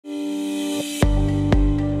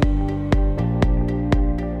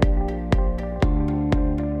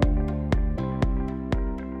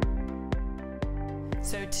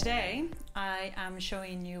am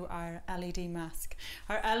showing you our LED mask.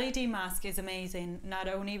 Our LED mask is amazing, not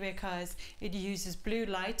only because it uses blue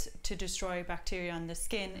light to destroy bacteria on the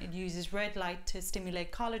skin, it uses red light to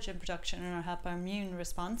stimulate collagen production and help our immune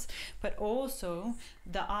response, but also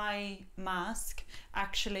the eye mask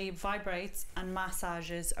actually vibrates and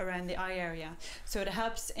massages around the eye area. So it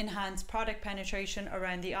helps enhance product penetration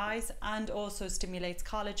around the eyes and also stimulates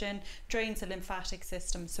collagen, drains the lymphatic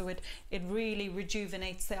system. So it really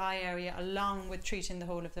rejuvenates the eye area along with treating the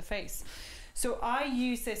whole of the face. So I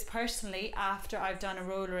use this personally after I've done a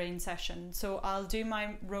rollering session. So I'll do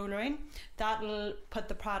my rollering, that'll put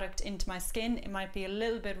the product into my skin. It might be a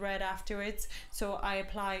little bit red afterwards. So I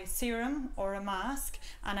apply serum or a mask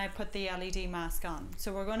and I put the LED mask on.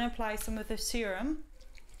 So we're going to apply some of the serum.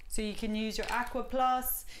 So you can use your Aqua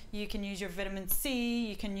Plus, you can use your vitamin C,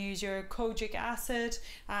 you can use your kojic acid,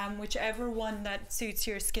 whichever one that suits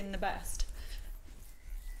your skin the best.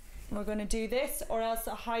 We're going to do this or else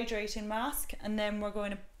a hydrating mask, and then we're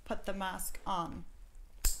going to put the mask on.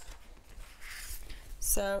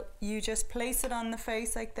 So you just place it on the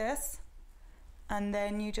face like this and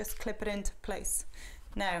then you just clip it into place.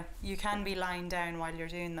 Now you can be lying down while you're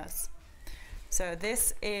doing this. So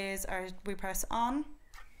this is we press on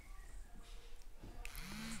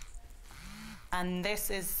and this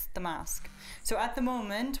is the mask. So at the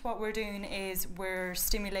moment what we're doing is we're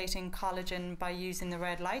stimulating collagen by using the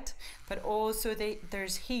red light, but also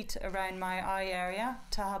there's heat around my eye area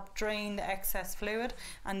to help drain the excess fluid,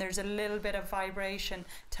 and there's a little bit of vibration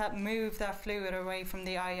to help move that fluid away from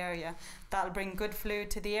the eye area. That'll bring good fluid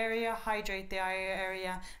to the area, hydrate the eye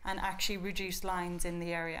area, and actually reduce lines in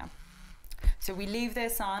the area. So we leave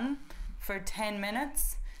this on for 10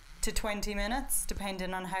 minutes to 20 minutes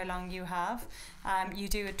depending on how long you have. You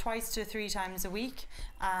do it 2 to 3 times a week,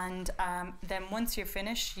 and then once you're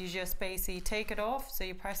finished you just basically take it off. So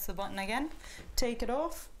you press the button again, take it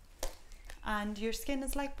off, and your skin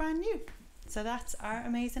is like brand new. So that's our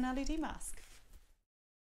amazing LED mask.